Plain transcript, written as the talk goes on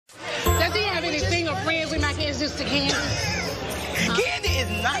used to Candy. Candy is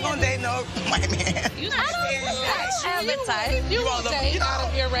not gonna date no white man. I have the type. You won't date out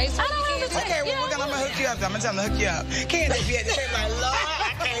of your race. I don't have the type. Okay, well, I'm gonna hook you up. I'm gonna tell him to hook you up. Candy be at the table like, Lord,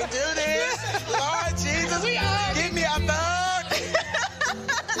 I can't do this. Lord Jesus, give me a thug.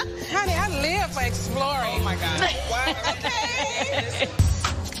 Honey, I live for exploring. Oh my God. Okay.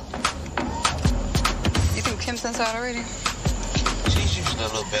 You think Kim's inside already? She's usually a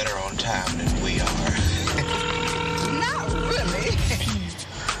little better on time than we are. Not really.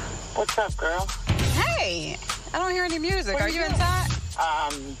 What's up, girl? Hey, I don't hear any music. Are you inside?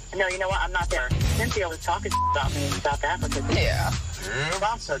 No, you know what? I'm not there. Cynthia was talking about me in South Africa. Yeah.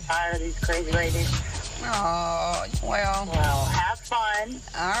 I'm so tired of these crazy ladies. Oh, well. Well, have fun.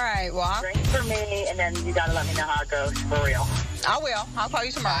 All right, well. Drink for me, and then you gotta let me know how it goes, for real. I will. I'll call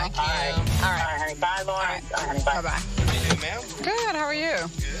you tomorrow. All right. All right, honey. Bye, Lauren. All right, honey. Bye. Bye-bye. Hey, ma'am. Good, how are you?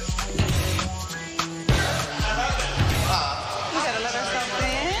 You gotta let herself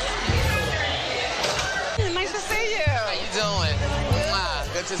in. Nice to see you. How you doing? Wow,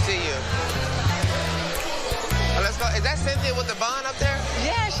 good to see you. Let's go. Is that Cynthia with the bun up there?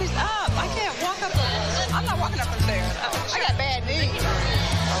 Yeah, she's up. I can't walk up the... I'm not walking up the stairs. I got bad knees. Okay.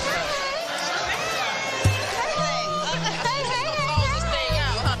 Hey.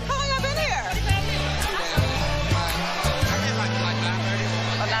 How long y'all been here? Like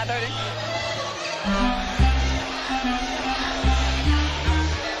 9:30. Oh, 9:30?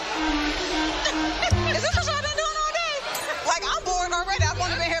 Is this what y'all been doing all day? Like, I'm bored already. I've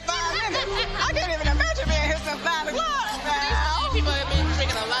only been here 5 minutes. I can't even imagine being here since 9 o'clock. People have been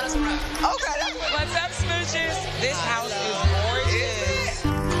drinking a lot of Sprite. Okay, that's What's up, smooches? This house is gorgeous.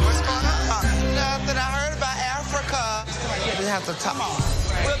 What's going on? Nothing. I heard about Africa. We have to talk.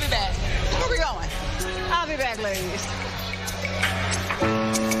 We'll be back. Where we going? I'll be back, ladies.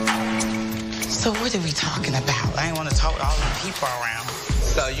 So what are we talking about? I ain't want to talk to all the people around.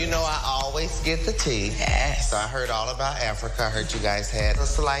 So, you know, I always get the tea. Yes. So I heard all about Africa. I heard you guys had a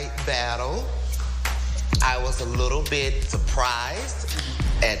slight battle. I was a little bit surprised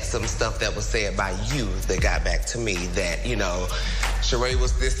at some stuff that was said by you that got back to me that, you know, Sheree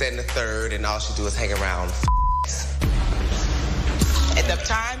was this, that, and the third, and all she do is hang around. At the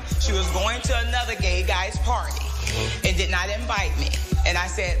time, she was going to another gay guy's party and did not invite me. And I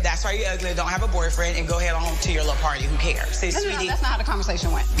said, that's why you're ugly, don't have a boyfriend, and go head on home to your little party. Who cares? Say, No, sweetie. that's not how the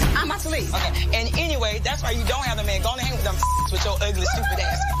conversation went. I'm about to leave. Okay. And anyway, that's why you don't have a man. Go on and hang with them with your ugly, stupid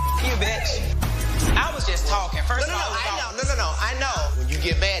ass. You bitch. I was just talking. First of all, I know. When you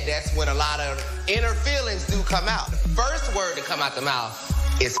get mad, that's when a lot of inner feelings do come out. The first word to come out the mouth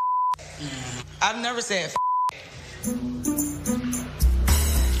is I've never said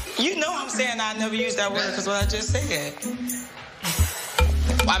You know I'm saying I never used that word because what I just said.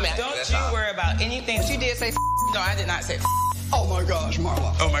 Well, I mean, Don't you worry about anything. But you did say No, I did not say Oh, my gosh,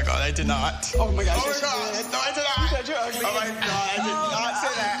 Marlo. Oh, my God, I did not. Oh, my gosh. Oh, my God. No, I did not. You said you're ugly. Oh, my God, I did not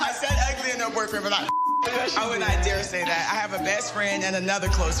say that. I said ugly and no boyfriend, but not I would not dare say that. I have a best friend and another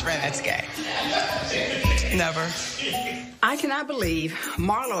close friend that's gay. Never. I cannot believe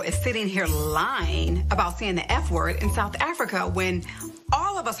Marlo is sitting here lying about saying the F word in South Africa when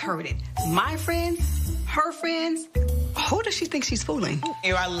all of us heard it. My friends, her friends. Who does she think she's fooling?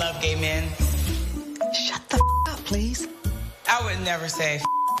 You know, I love gay men. Shut the up, please. I would never say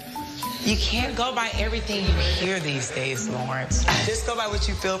You can't go by everything you hear these days, Lawrence. Just go by what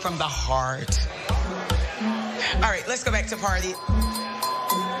you feel from the heart. All right, let's go back to party.